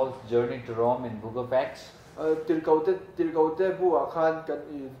the Paul's journey to Rome in Book of Acts?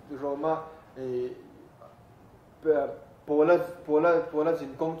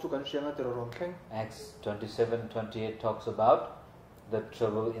 Acts 27-28 talks about the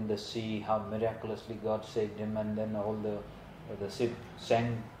trouble in the sea, how miraculously God saved him, and then all the ship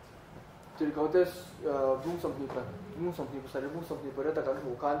sank.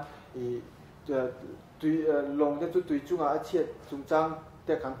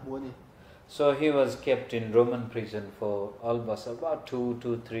 So he was kept in Roman prison for almost about 2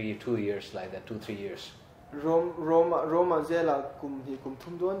 years, like that, 2-3 years.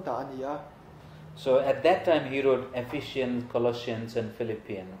 So at that time he wrote Ephesians, Colossians, and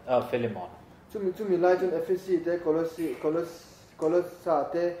Philemon. Chúng lại trên Ephesus te Colossae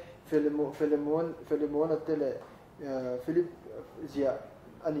te Philemon là te le Philip Zia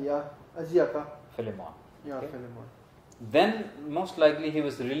Ania Asia ka Philemon. Yeah, Philemon. Then most likely he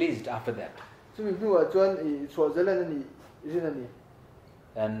was released after that.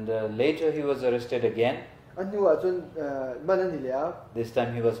 And later he was arrested again. This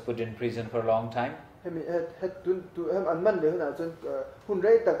time he was put in prison for a long time.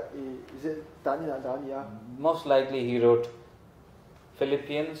 Most likely he wrote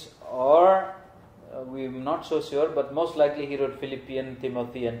Philippians, or we're not so sure, but most likely he wrote Philippians,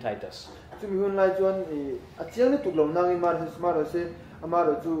 Timothy, and Titus.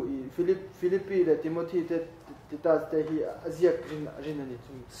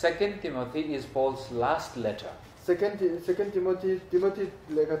 Second Timothy is Paul's last letter. Second Timothy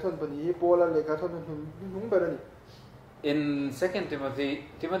In 2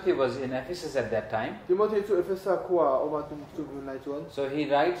 Timothy was in Ephesus at that time. So he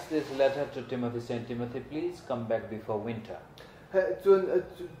writes this letter to Timothy saying, Timothy, please come back before winter.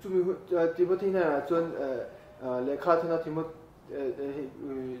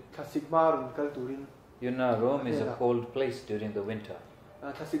 You know, Rome is a cold place during the winter.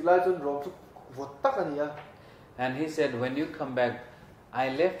 And he said, when you come back, I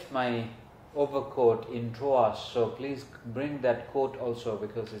left my overcoat in Troas, so please bring that coat also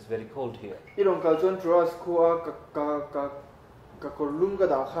because it's very cold here.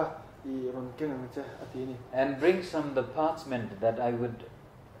 And bring some the parchment that I would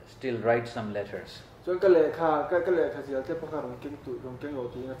still write some letters. You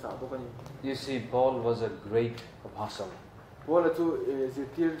see, Paul was a great apostle.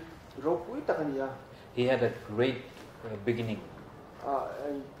 He had a great beginning.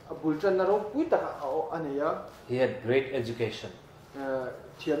 He had great education.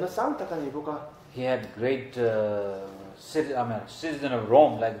 He had great citizen of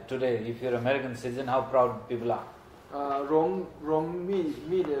Rome. Like today, if you're an American citizen, how proud people are. You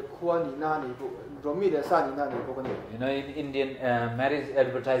know, in Indian marriage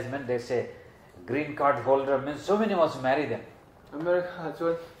advertisement, they say green card holder means so many wants to marry them.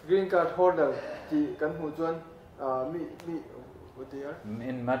 America, green card holder, in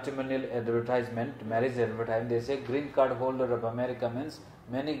matrimonial advertisement, marriage advertisement, they say green card holder of America means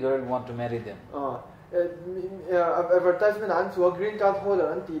many girls want to marry them. Advertisement answer green card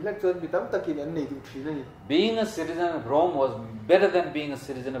holder Being a citizen of Rome was better than being a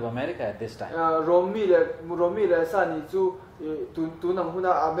citizen of America at this time.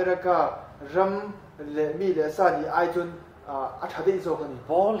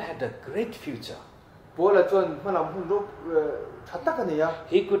 Paul had a great future.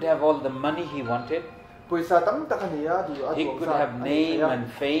 He could have all the money he wanted. Puisa tam takania du He could have name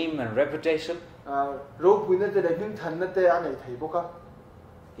and fame and reputation. Ro puina te hing than na te anei thei boka.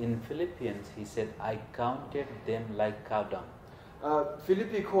 In Philippians, he said, I counted them like cow dung.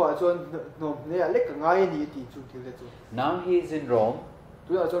 Philippi kho chon nom ne alek ngai ni ti chu ti le chu. Now he is in Rome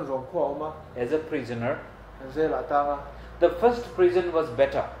Tu ya chon rom kho ma as a prisoner. azela ta The first prison was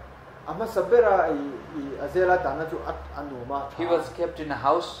better. ama sabera I azela ta na chu at anu ma. He was kept in a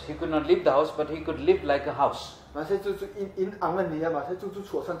house. He could not leave the house, but he could live like a house. Ma se chu in angan ni ma se chu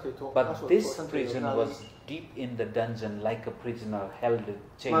chuo san thei tho. But this prison was deep in the dungeon, like a prisoner held in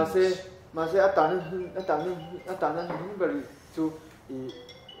chains. Ma se atan hin bari chu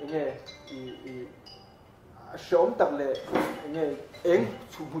nge shom tak le nge eng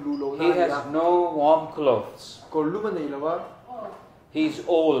chu bulu lo na. He has no warm clothes. Ko lu ma nei lawa. He is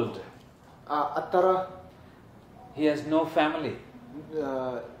old. Atara He has no family.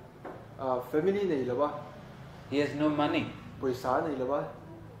 family nei lawa. He has no money. Paisa nei lawa.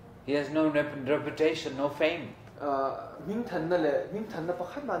 He has no reputation, no fame. Ming than na le ming than na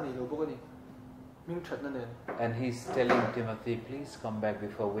pakhat ma nei lo bo ni. Ming that na ne. And he's telling Timothy, please come back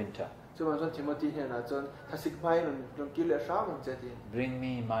before winter. So ma chon Timothy he na chon thasik mai non ki le sha mon che ti. Bring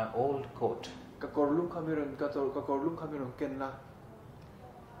me my old coat. Ka korlum khamiron ka korlum khamiron ken na.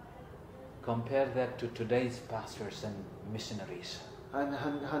 Compare that to today's pastors and missionaries.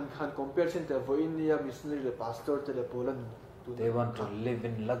 Han comparison te vo India missionary le pastor te le Poland. They want to live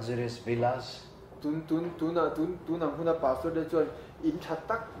in luxurious villas. Tun na huna pastor de chon in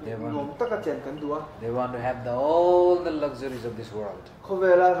chatak nom tak ka chen kan dua. They want to have all the luxuries of this world.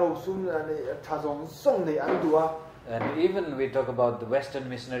 Khovela ro sun ani thazong song nei an dua. And even we talk about the Western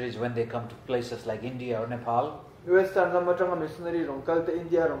missionaries when they come to places like India or Nepal. Western nama changa missionary rongkal te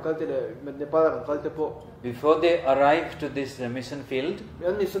India rongkal te le Nepal rongkal te po. Before they arrive to this mission field,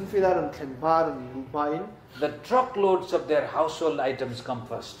 Yan mission field aran thempar main. the truckloads of their household items come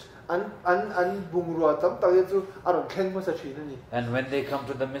first. An bungrua tam tak chu aron khen mo sa thina ni. And when they come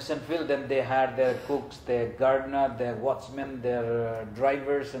to the mission field, then they hire their cooks, their gardener, their watchmen, their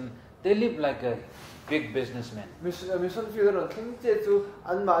drivers, and they live like a big businessman. Mission field aron khen che chu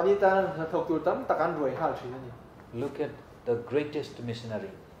an mani ta na thok tu tam takan roi hal thina ni. Look at the greatest missionary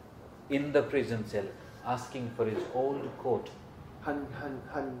in the prison cell asking for his old coat. Han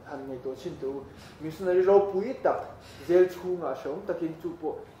nei to chin tu missionary ro pui tak zel chunga shom takin chu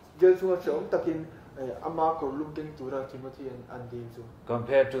po zel chunga shom takin ama ko lum king tura Timothy and din chu.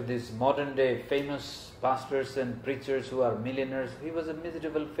 Compared to these modern day famous pastors and preachers who are millionaires, he was a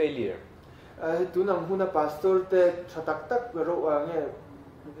miserable failure. Tu nang huna pastor te chatak tak ro nge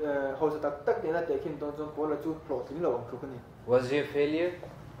ho chatak tak ne na te kin ton chon pola chu pro ting lo ang khu ni. Was he a failure?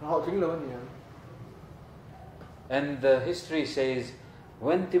 Ho ting lo ni. And the history says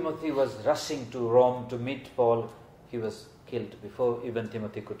when Timothy was rushing to Rome to meet Paul, he was killed before even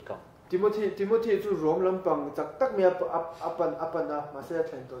Timothy could come. Timothy chu Rome lampang chak tak me apan na ma se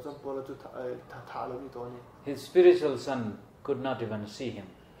thlen to chon pola chu tha lo ni to ni. His spiritual son could not even see him.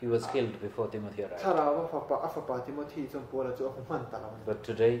 He was killed before Timothy arrived. Thara wa fa Timothy chon pola chu man ta la. But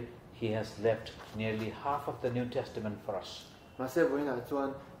today he has left nearly half of the New Testament for us. Ma se boina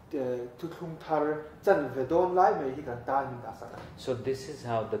chuan tu thung thar chan ve don lai me hi kan ta ni da sa. So this is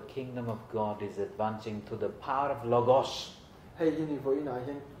how the kingdom of God is advancing through the power of Logos. Hey ni boina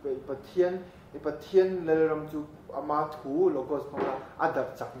hen pathian le ram chu ama thu Logos ma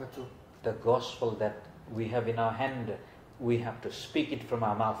adap chak na chu. The gospel that we have in our hand, we have to speak it from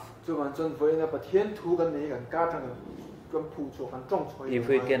our mouth. Chu man chon boina pathian thu kan nei kan ka thang kan phu chu kan tong choi. If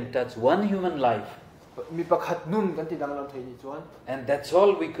we can touch one human life, mi pakhat nun kan ti dang lam thei ni chuan. and that's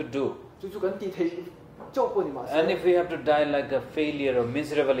all we could do. Chu kan ti thei chok po ni ma. And if we have to die like a failure or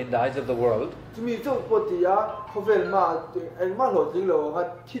miserable in the eyes of the world, chu mi chok po ti ya khovel ma en ma lo ding lo ha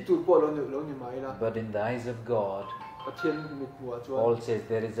thi tu po lo ni mai la. but in the eyes of God, Pathian mit wa chuan. Paul says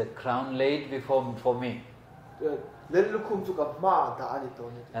there is a crown laid for me. Le lukhum chu ka ma da ani to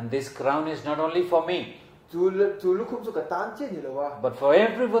ni. And this crown is not only for me, Chu lukhum chu ka tan che ni lo wa. but for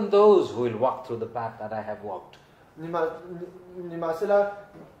everyone those who will walk through the path that I have walked. Ni ma se la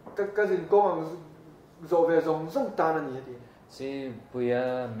ka jin ko ang zo ve zong zong tan ni ti. See,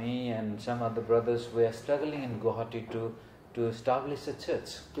 Puya, me and some other brothers, we are struggling in Guwahati to establish a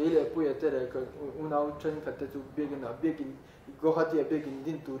church. Ke le pu ye te le ka unau chen ka te chu begin Guwahati begin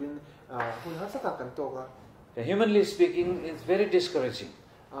din turin hun ha sa ka kan to ka. Humanly speaking, it's very discouraging.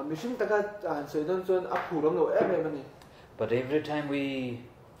 Mission taka an se don chon a phu ram lo em ni. But every time we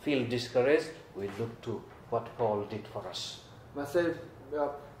feel discouraged, we look to what Paul did for us. Ma se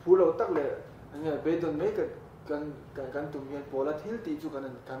phu lo tak le anga be don me ka กันตุ่มเฮียนโปละทิลตีจุกัน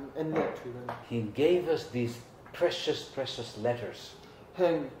กันเอ็นเน็ตถือกัน He gave us these precious letters. แห่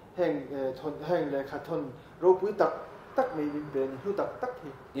งเลยค่ะทนโรปุยตักไม่เป็นหูตักที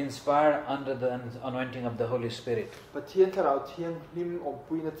Inspired under the anointing of the Holy Spirit. ปะเทียนถ้าเราเทียนนิมอม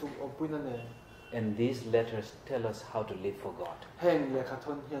ปุยนะจุอมปุยนั่นเอง And these letters tell us how to live for God. แห่งเลยค่ะท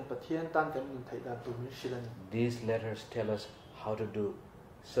นเฮียนปะเทียนตั้งกันนินไทยดาตุมิชิลัน These letters tell us how to do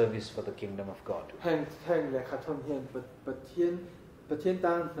service for the kingdom of God. แห่งเลยค่ะทนเฮียนปะเทียน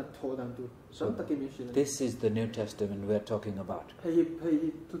ตั้งนัดโทดังตุสัมตะกิมิชิลัน This is the New Testament we're talking about. ให้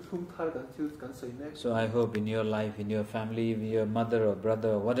ทุกท่านกันชื่อกันสวยแม่ So I hope in your life, in your family, with your mother or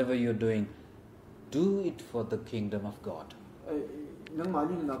brother, whatever you're doing, do it for the kingdom of God. นังมา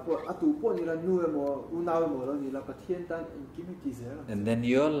นี่นะพวกอตูพวกนี่ละนู่นหมออุณาวหมอแล้วนี่ละปะเทียนตั้งกิมิกิเซล And then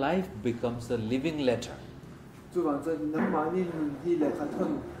your life becomes a living letter. จุดว่าจะนังมานี่ที่เลยค่ะทน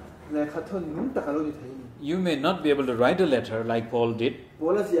นุ่งตะกะโลนี่ไทย You may not be able to write a letter like Paul did, พอ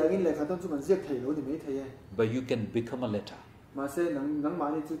ละเสียงินเลยค่ะทนจุมันเสียไทยโลนี่ไม่ไทย but you can become a letter. มาเสนังมา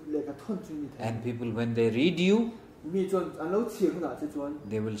นี่จุเลยค่ะทนจุนี่ไทย And people, when they read you, มีจนอันเราเชียงน่ะจะจวน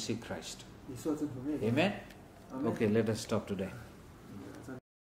they will see Christ. มีส่วนจุนผม Amen? Okay, let us stop today.